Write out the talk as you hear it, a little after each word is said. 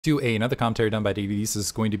To another commentary done by Diggity. This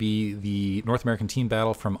is going to be the North American team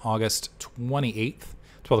battle from August 28th,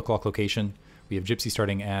 12 o'clock location. We have Gypsy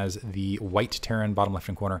starting as the white Terran, bottom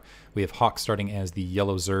left-hand corner. We have Hawk starting as the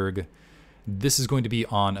yellow Zerg. This is going to be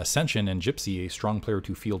on Ascension, and Gypsy, a strong player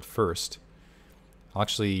to field first. I'll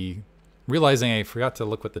actually, realizing I forgot to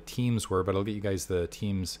look what the teams were, but I'll get you guys the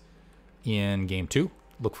teams in Game 2.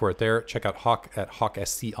 Look for it there. Check out Hawk at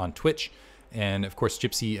HawkSC on Twitch. And of course,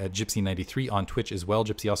 Gypsy at Gypsy93 on Twitch as well.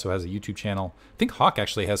 Gypsy also has a YouTube channel. I think Hawk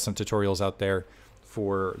actually has some tutorials out there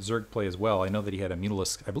for Zerg play as well. I know that he had a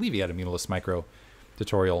Mutalisk, I believe he had a Mutalisk Micro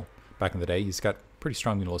tutorial back in the day. He's got pretty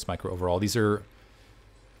strong Mutalisk Micro overall. These are,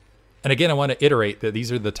 and again, I want to iterate that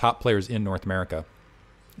these are the top players in North America.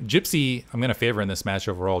 Gypsy, I'm going to favor in this match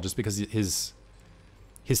overall just because his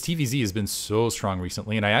TVZ has been so strong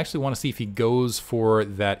recently, and I actually want to see if he goes for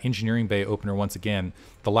that Engineering Bay opener once again.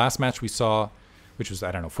 The last match we saw, which was,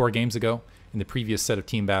 I don't know, 4 games ago, in the previous set of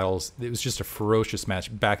team battles, it was just a ferocious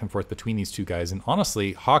match back and forth between these two guys, and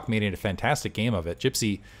honestly, Hawk made it a fantastic game of it.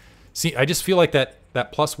 Gypsy, see, I just feel like that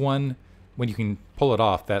 +1, when you can pull it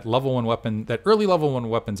off, that level 1 weapon, that early level 1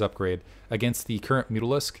 weapons upgrade against the current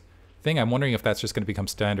Mutalisk thing, I'm wondering if that's just going to become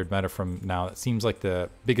standard meta from now. It seems like the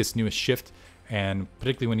biggest, newest shift. And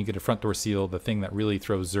particularly when you get a front door seal, the thing that really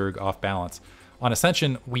throws Zerg off balance. On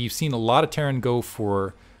Ascension, we've seen a lot of Terran go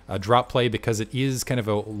for a drop play because it is kind of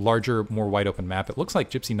a larger, more wide open map. It looks like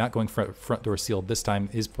Gypsy not going for front door seal this time,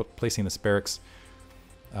 is placing this barracks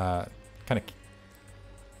kind of,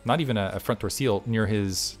 not even a front door seal near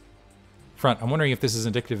his front. I'm wondering if this is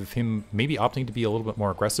indicative of him maybe opting to be a little bit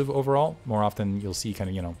more aggressive overall. More often you'll see kind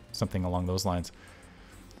of, you know, something along those lines.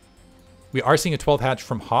 We are seeing a 12th hatch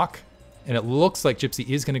from Hawk. And it looks like Gypsy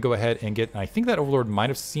is going to go ahead and get, I think that Overlord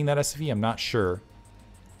might have seen that SCV, I'm not sure.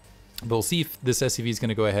 But we'll see if this SCV is going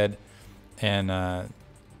to go ahead and,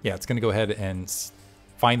 yeah, it's going to go ahead and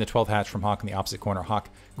find the 12th hatch from Hawk in the opposite corner. Hawk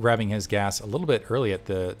grabbing his gas a little bit early at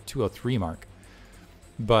the 203 mark.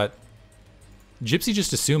 But Gypsy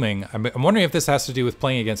just assuming, I'm wondering if this has to do with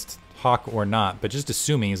playing against Hawk or not, but just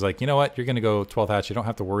assuming, he's like, you know what, you're going to go 12th hatch, you don't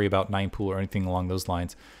have to worry about 9 pool or anything along those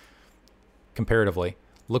lines, comparatively.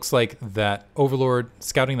 Looks like that Overlord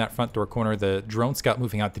scouting that front door corner, the drone scout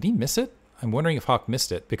moving out. Did he miss it? I'm wondering if Hawk missed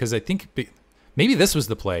it, because I think maybe this was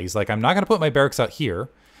the play. He's like, I'm not going to put my barracks out here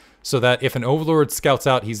so that if an Overlord scouts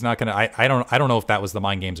out, he's not going to, I don't know if that was the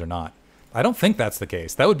mind games or not. I don't think that's the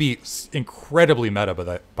case. That would be incredibly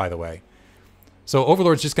meta, by the way. So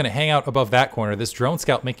Overlord's just going to hang out above that corner. This drone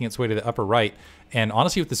scout making its way to the upper right. And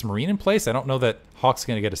honestly, with this Marine in place, I don't know that Hawk's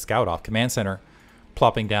going to get a scout off. Command Center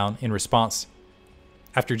plopping down in response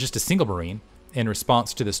after just a single Marine in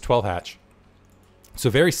response to this 12 hatch. So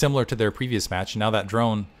very similar to their previous match. Now that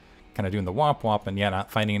drone kind of doing the womp womp and yeah,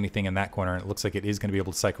 not finding anything in that corner. And it looks like it is going to be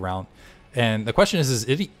able to cycle around. And the question is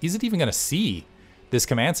it even going to see this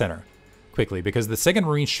command center quickly? Because the second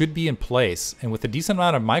Marine should be in place. And with a decent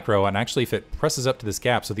amount of micro, and actually if it presses up to this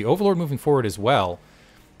gap, so the Overlord moving forward as well,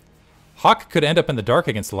 Hawk could end up in the dark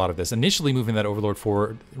against a lot of this. Initially moving that Overlord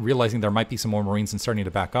forward, realizing there might be some more Marines and starting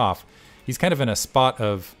to back off. He's kind of in a spot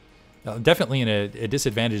of, definitely in a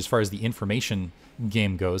disadvantage as far as the information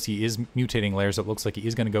game goes. He is mutating layers. It looks like he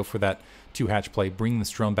is going to go for that 2-hatch play, bring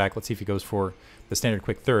this drone back. Let's see if he goes for the standard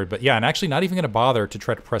quick third. But yeah, and actually not even going to bother to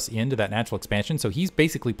try to press into that natural expansion. So he's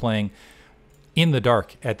basically playing in the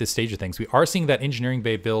dark at this stage of things. We are seeing that Engineering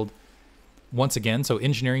Bay build once again. So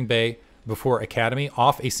Engineering Bay before Academy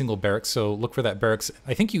off a single barracks. So look for that barracks.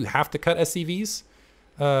 I think you have to cut SCVs.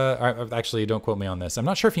 Actually, don't quote me on this. I'm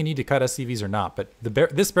not sure if you need to cut SCVs or not, but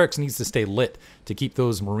this barracks needs to stay lit to keep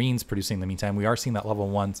those Marines producing in the meantime. We are seeing that level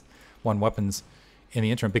 1 weapons in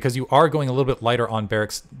the interim because you are going a little bit lighter on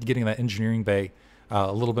barracks, getting that Engineering Bay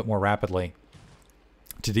a little bit more rapidly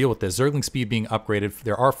to deal with this. Zergling speed being upgraded.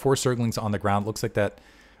 There are 4 Zerglings on the ground. Looks like that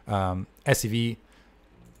SCV,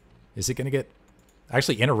 is it going to get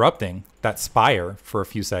actually interrupting that Spire for a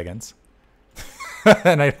few seconds?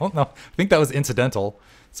 And I don't know. I think that was incidental.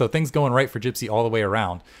 So things going right for Gypsy all the way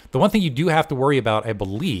around. The one thing you do have to worry about, I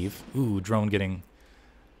believe, ooh, drone getting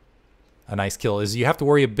a nice kill, is you have to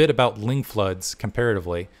worry a bit about Ling floods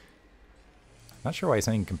comparatively. Not sure why he's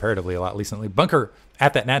saying comparatively a lot recently. Bunker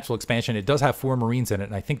at that natural expansion, it does have 4 Marines in it,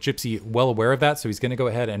 and I think Gypsy well aware of that, so he's going to go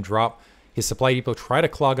ahead and drop his supply depot, try to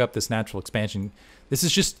clog up this natural expansion. This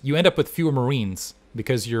is just, you end up with fewer Marines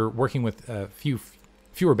because you're working with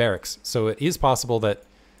fewer barracks. So it is possible that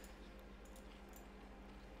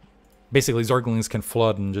basically Zerglings can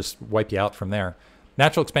flood and just wipe you out from there.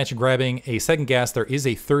 Natural expansion grabbing a second gas. There is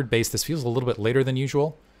a third base. This feels a little bit later than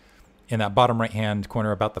usual. In that bottom right-hand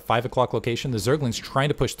corner about the 5 o'clock location. The Zerglings trying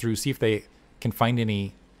to push through, see if they can find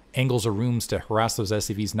any angles or rooms to harass those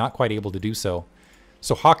SCVs, not quite able to do so.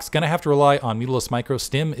 So Hawk's going to have to rely on Mutalisks Micro.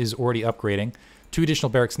 Stim is already upgrading. 2 additional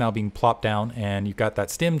barracks now being plopped down, and you've got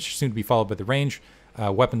that Stim soon to be followed by the range.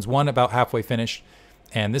 Weapons 1 about halfway finished,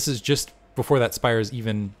 and this is just before that Spire is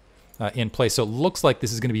even in place. So it looks like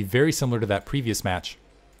this is going to be very similar to that previous match.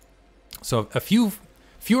 So a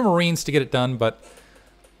fewer Marines to get it done, but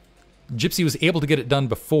Gypsy was able to get it done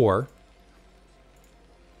before,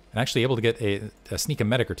 and actually able to get a sneak a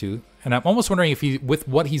medic or two. And I'm almost wondering if with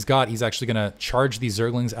what he's got, he's actually going to charge these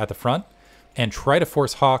Zerglings at the front and try to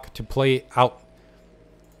force Hawk to play out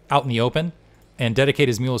in the open and dedicate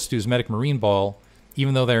his Mules to his Medic Marine Ball,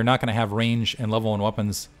 even though they're not going to have range and level 1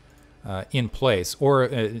 weapons in place, or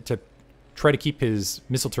to try to keep his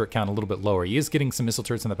missile turret count a little bit lower. He is getting some missile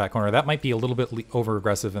turrets in the back corner. That might be a little bit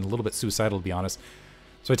over-aggressive and a little bit suicidal, to be honest.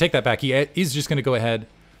 So I take that back. He is just going to go ahead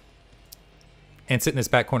and sit in this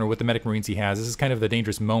back corner with the Medic Marines he has. This is kind of the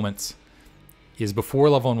dangerous moments, is before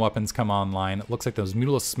level 1 weapons come online. It looks like those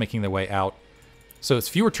Mutalisks making their way out. So it's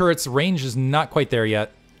fewer turrets. Range is not quite there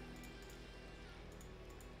yet.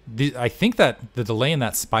 I think that the delay in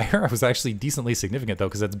that Spire was actually decently significant, though,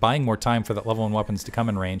 because it's buying more time for that level 1 weapons to come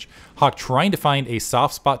in range. Hawk trying to find a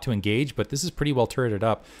soft spot to engage, but this is pretty well turreted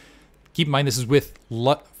up. Keep in mind, this is with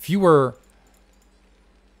a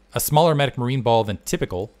smaller Medic Marine Ball than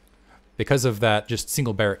typical because of that just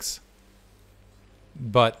single barracks.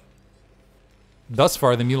 But thus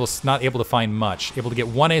far, the Mule's not able to find much. Able to get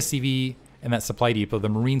 1 SCV in that supply depot. The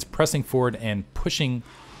Marines pressing forward and pushing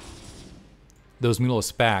those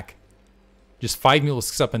Mule's back. Just 5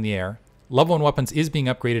 Mule's up in the air. Level 1 weapons is being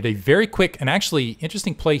upgraded. A very quick and actually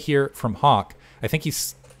interesting play here from Hawk. I think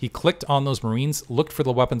he clicked on those Marines, looked for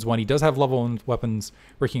the weapons 1. He does have level 1 weapons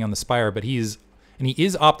working on the Spire, but he is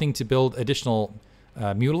opting to build additional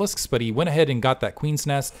Mutalisks, but he went ahead and got that Queen's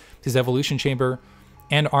Nest, his Evolution Chamber,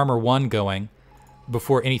 and Armor 1 going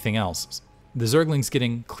before anything else. The Zerglings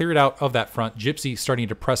getting cleared out of that front. Gypsy starting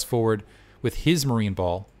to press forward with his Marine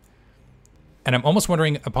Ball. And I'm almost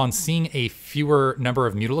wondering, upon seeing a fewer number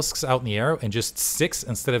of Mutalisks out in the air and just 6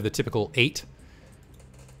 instead of the typical 8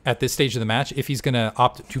 at this stage of the match, if he's going to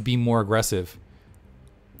opt to be more aggressive.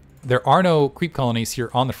 There are no creep colonies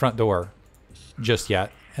here on the front door just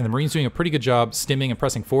yet. And the Marines doing a pretty good job stimming and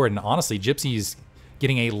pressing forward. And honestly, Gypsy's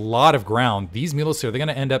getting a lot of ground. These Mutalisks, are they going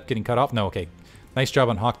to end up getting cut off? No, okay. Nice job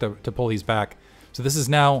on Hawk to pull these back. So this is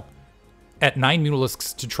now at 9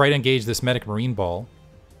 Mutalisks to try to engage this Medic Marine Ball.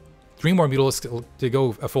 3 more Mutalisks to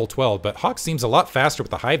go a full 12, but Hawk seems a lot faster with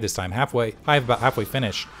the Hive this time. Hive about halfway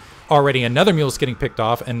finished. Already another Mutalisk getting picked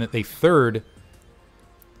off, and a third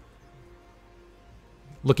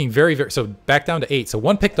looking very, very... So back down to 8. So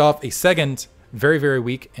 1 picked off, a second very, very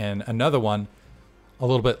weak, and another one a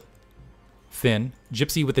little bit thin.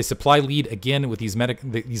 Gypsy with a supply lead again with these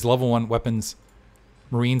level 1 weapons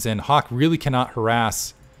Marines, and Hawk really cannot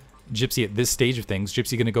harass Gypsy at this stage of things.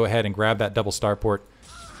 Gypsy going to go ahead and grab that double starport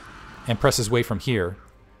and press his way from here.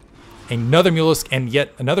 Another Mutalisk and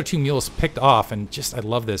yet another 2 Mutalisks picked off, and just I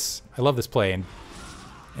love this play. And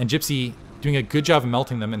Gypsy doing a good job of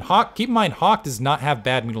melting them. And Hawk, keep in mind, Hawk does not have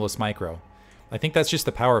bad Mutalisk Micro. I think that's just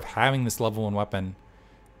the power of having this level 1 weapon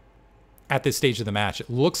at this stage of the match. It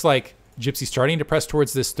looks like Gypsy's starting to press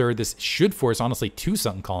towards this third. This should force, honestly, 2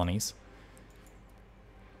 Sunken Colonies.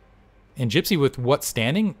 And Gypsy, with what's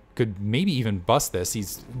standing, could maybe even bust this.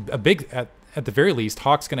 He's a big... At the very least,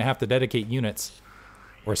 Hawk's going to have to dedicate units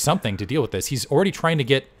or something to deal with this. He's already trying to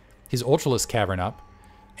get his Ultralisk Cavern up,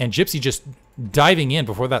 and Gypsy just diving in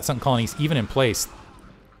before that Sunken Colony's even in place.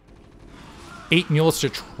 8 Mules to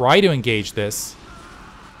try to engage this.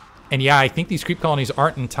 And yeah, I think these creep colonies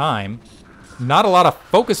aren't in time. Not a lot of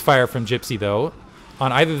focus fire from Gypsy, though,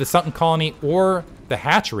 on either the Sunken Colony or the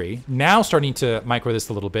Hatchery. Now starting to micro this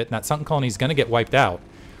a little bit, and that Sunken Colony is going to get wiped out.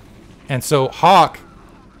 And so Hawk...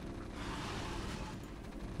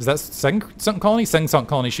 Is that second Sunken Colony? Second Sunken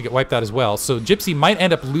Colony should get wiped out as well. So Gypsy might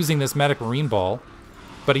end up losing this Medic Marine Ball,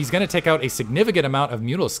 but he's going to take out a significant amount of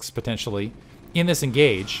Mutalisks, potentially, in this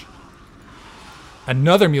engage.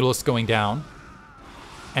 Another Mutalisk going down.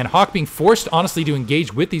 And Hawk being forced, honestly, to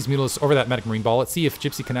engage with these Mutalisks over that Medic Marine Ball. Let's see if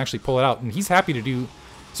Gypsy can actually pull it out. And he's happy to do...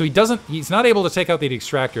 So he's not able to take out the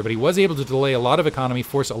Extractor, but he was able to delay a lot of economy,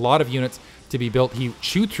 force a lot of units to be built. He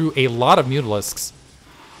chewed through a lot of Mutalisks.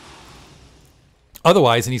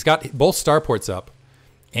 Otherwise, and he's got both starports up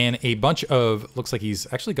and a bunch of... Looks like he's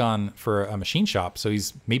actually gone for a machine shop, so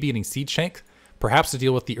he's maybe getting Siege Tank, perhaps to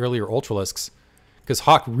deal with the earlier Ultralisks, because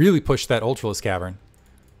Hawk really pushed that Ultralisk Cavern.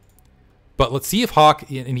 But let's see if Hawk...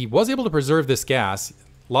 And he was able to preserve this gas.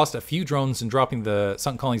 lost a few drones and dropping the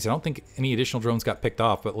sunken colonies. I don't think any additional drones got picked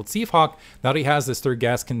off, but let's see if Hawk, now that he has this third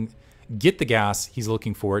gas, can get the gas he's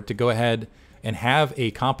looking for to go ahead and have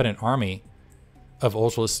a competent army of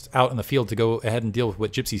Ultralisks out in the field to go ahead and deal with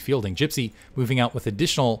what Gypsy's fielding. Gypsy moving out with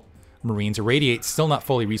additional Marines. Irradiate still not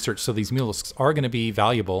fully researched, so these Mulisks are going to be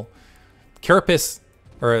valuable. Carapace,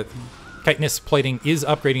 or chitinous plating, is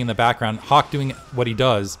upgrading in the background. Hawk doing what he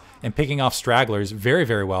does and picking off stragglers very,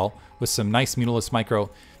 very well with some nice Mutalisk micro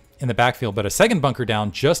in the backfield. But a second bunker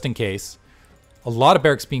down just in case. A lot of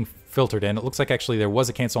barracks being filtered in. It looks like actually there was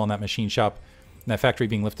a cancel on that machine shop and that factory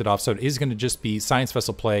being lifted off. So it is going to just be science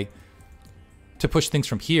vessel play to push things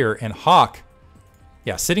from here. And Hawk,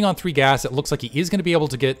 yeah, sitting on 3 gas. It looks like he is going to be able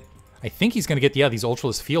to get, I think he's going to get, yeah, these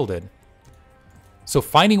Ultralisks fielded. So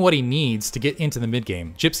finding what he needs to get into the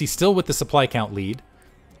mid-game. Gypsy still with the supply count lead.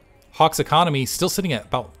 Hawk's economy still sitting at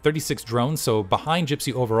about 36 drones, so behind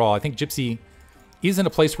Gypsy overall. I think Gypsy is in a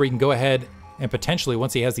place where he can go ahead and potentially,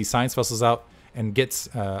 once he has these science vessels out and gets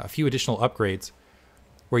a few additional upgrades,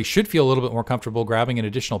 where he should feel a little bit more comfortable grabbing an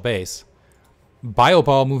additional base.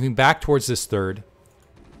 Bioball moving back towards this third.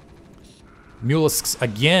 Mulisks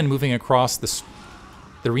again moving across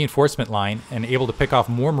the reinforcement line and able to pick off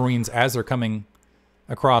more Marines as they're coming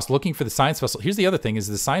across, looking for the science vessel. Here's the other thing, is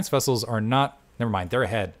the science vessels are not, never mind, they're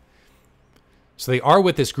ahead. So they are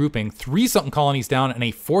with this grouping. 3 sunken colonies down and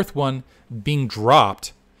a 4th one being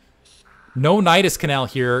dropped. No Nidus Canal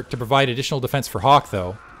here to provide additional defense for Hawk,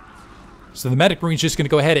 though. So the Medic Marine's just going to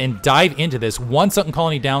go ahead and dive into this. 1 sunken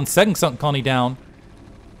colony down, 2nd sunken colony down.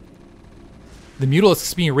 The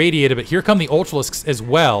Mutalisks being irradiated, but here come the Ultralisks as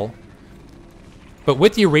well. But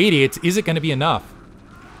with the irradiates, is it going to be enough?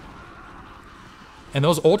 And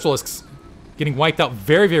those Ultralisks getting wiped out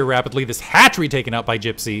very, very rapidly. This hatchery taken out by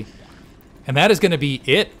Gypsy. And that is going to be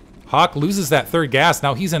it. Hawk loses that 3rd gas.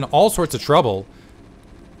 Now he's in all sorts of trouble.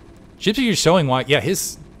 Gypsy is showing why. Yeah,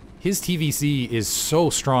 his TVC is so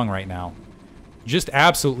strong right now. Just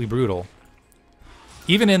absolutely brutal.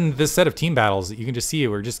 Even in this set of team battles, you can just see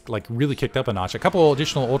we're just like really kicked up a notch. A couple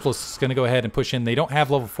additional Ultralisks going to go ahead and push in. They don't have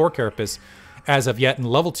level 4 Carapace as of yet, and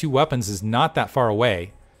level 2 weapons is not that far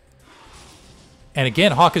away. And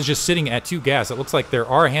again, Hawk is just sitting at 2 gas. It looks like there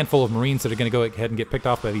are a handful of Marines that are going to go ahead and get picked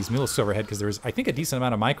off by these Mulisks overhead, because there's, I think, a decent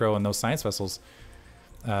amount of micro in those science vessels.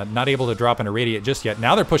 Not able to drop an irradiate just yet.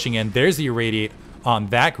 Now they're pushing in. There's the irradiate on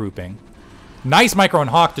that grouping. Nice micro on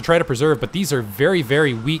Hawk to try to preserve, but these are very,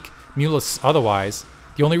 very weak Mulisks otherwise.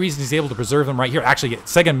 The only reason he's able to preserve them right here, actually,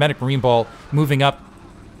 2nd Medic Marine Ball moving up.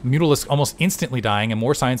 Mutalisk almost instantly dying, and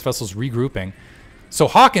more science vessels regrouping. So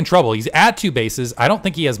Hawk in trouble. He's at 2 bases. I don't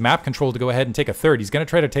think he has map control to go ahead and take a 3rd. He's going to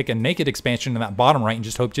try to take a naked expansion in that bottom right and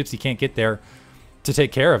just hope Gypsy can't get there to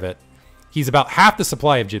take care of it. He's about half the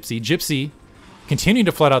supply of Gypsy. Gypsy continuing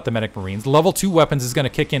to flood out the Medic Marines. Level 2 weapons is going to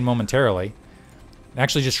kick in momentarily.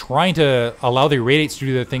 Actually just trying to allow the Irradiates to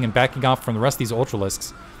do their thing and backing off from the rest of these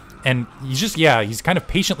Ultralisks. And he's just, yeah, he's kind of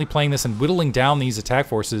patiently playing this and whittling down these attack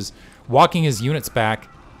forces, walking his units back.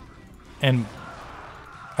 And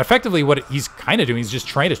effectively what he's kind of doing is just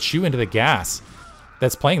trying to chew into the gas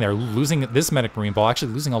that's playing there, losing this Medic Marine Ball,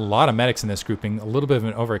 actually losing a lot of medics in this grouping, a little bit of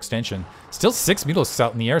an overextension. Still 6 Mutalisks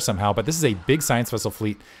out in the air somehow, but this is a big science vessel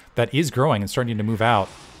fleet that is growing and starting to move out.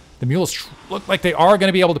 The Mules look like they are going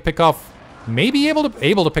to be able to pick off, maybe able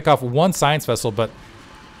to pick off 1 science vessel, but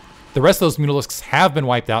the rest of those Mutalisks have been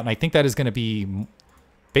wiped out, and I think that is going to be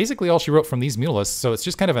basically all she wrote from these Mutalisks. So it's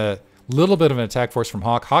just kind of a little bit of an attack force from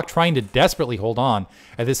Hawk. Hawk trying to desperately hold on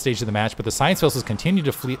at this stage of the match, but the science vessels continue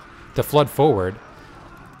to flood forward.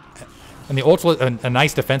 And the a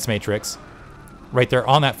nice defense matrix right there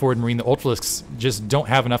on that forward Marine. The Ultralisks just don't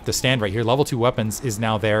have enough to stand right here. Level 2 weapons is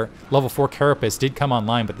now there. Level 4 Carapace did come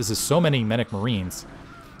online, but this is so many Medic Marines.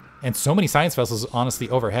 And so many science vessels, honestly,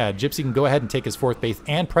 overhead. Gypsy can go ahead and take his 4th base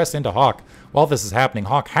and press into Hawk while this is happening.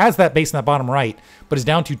 Hawk has that base in the bottom right, but is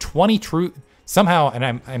down to 20 true... Somehow, and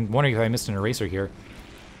I'm wondering if I missed an eraser here,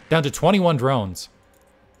 down to 21 drones.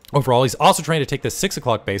 Overall, he's also trying to take the 6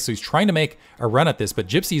 o'clock base, so he's trying to make a run at this, but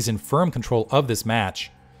Gypsy's in firm control of this match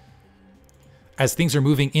as things are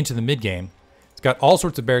moving into the mid-game. He's got all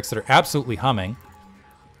sorts of barracks that are absolutely humming.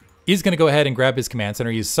 He's going to go ahead and grab his command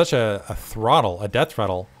center. He's such a throttle, a death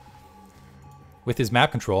throttle with his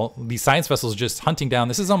map control. These science vessels just hunting down.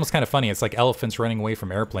 This is almost kind of funny. It's like elephants running away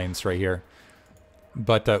from airplanes right here.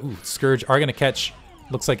 But, Scourge are going to catch,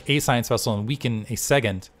 looks like a science vessel and weaken a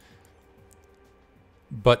 2nd.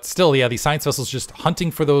 But still, yeah, these science vessels just hunting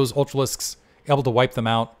for those Ultralisks, able to wipe them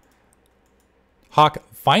out. Hawk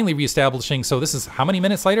finally reestablishing, so this is how many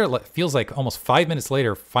minutes later? It feels like almost 5 minutes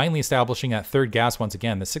later, finally establishing that 3rd gas once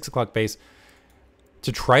again. The 6 o'clock base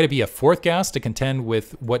to try to be a fourth gas to contend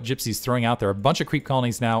with what Gypsy's throwing out there. A bunch of creep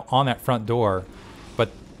colonies now on that front door,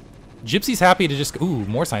 but Gypsy's happy to just, ooh,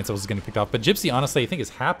 more science levels is getting picked off, but Gypsy, honestly, I think is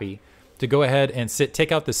happy to go ahead and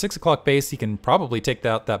take out the 6 o'clock base. He can probably take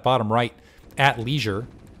that bottom right at leisure.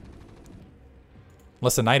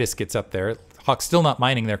 Lessinitis gets up there. Hawk's still not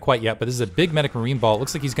mining there quite yet, but this is a big medic marine ball. It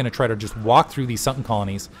looks like he's going to try to just walk through these sunken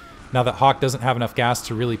colonies now that Hawk doesn't have enough gas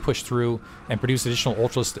to really push through and produce additional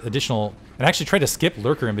Ultralisk, and actually try to skip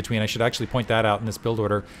Lurker in between. I should actually point that out in this build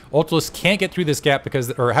order. Ultralisk can't get through this gap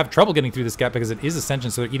because, or have trouble getting through this gap because it is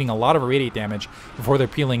Ascension, so they're eating a lot of irradiate damage before they're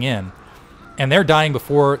peeling in. And they're dying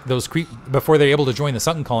before they're able to join the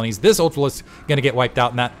sunken colonies. This Ultralisk going to get wiped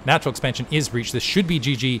out, and that natural expansion is breached. This should be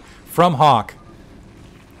GG from Hawk.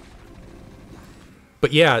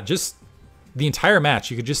 But yeah, just the entire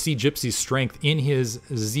match, you could just see Gypsy's strength in his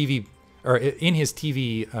ZV, or in his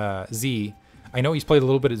TV Z. I know he's played a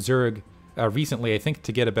little bit at Zurich recently, I think,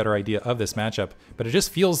 to get a better idea of this matchup. But it just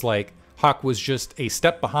feels like Hawk was just a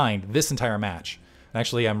step behind this entire match. And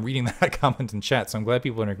actually, I'm reading that comment in chat, so I'm glad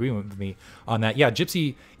people are in agreement with me on that. Yeah,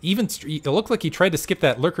 Gypsy, even it looked like he tried to skip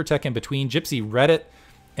that Lurker Tech in between. Gypsy read it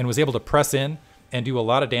and was able to press in and do a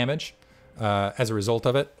lot of damage as a result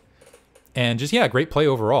of it. And just, yeah, great play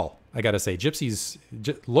overall. I gotta say, Gypsy's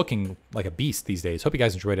looking like a beast these days. Hope you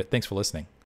guys enjoyed it. Thanks for listening.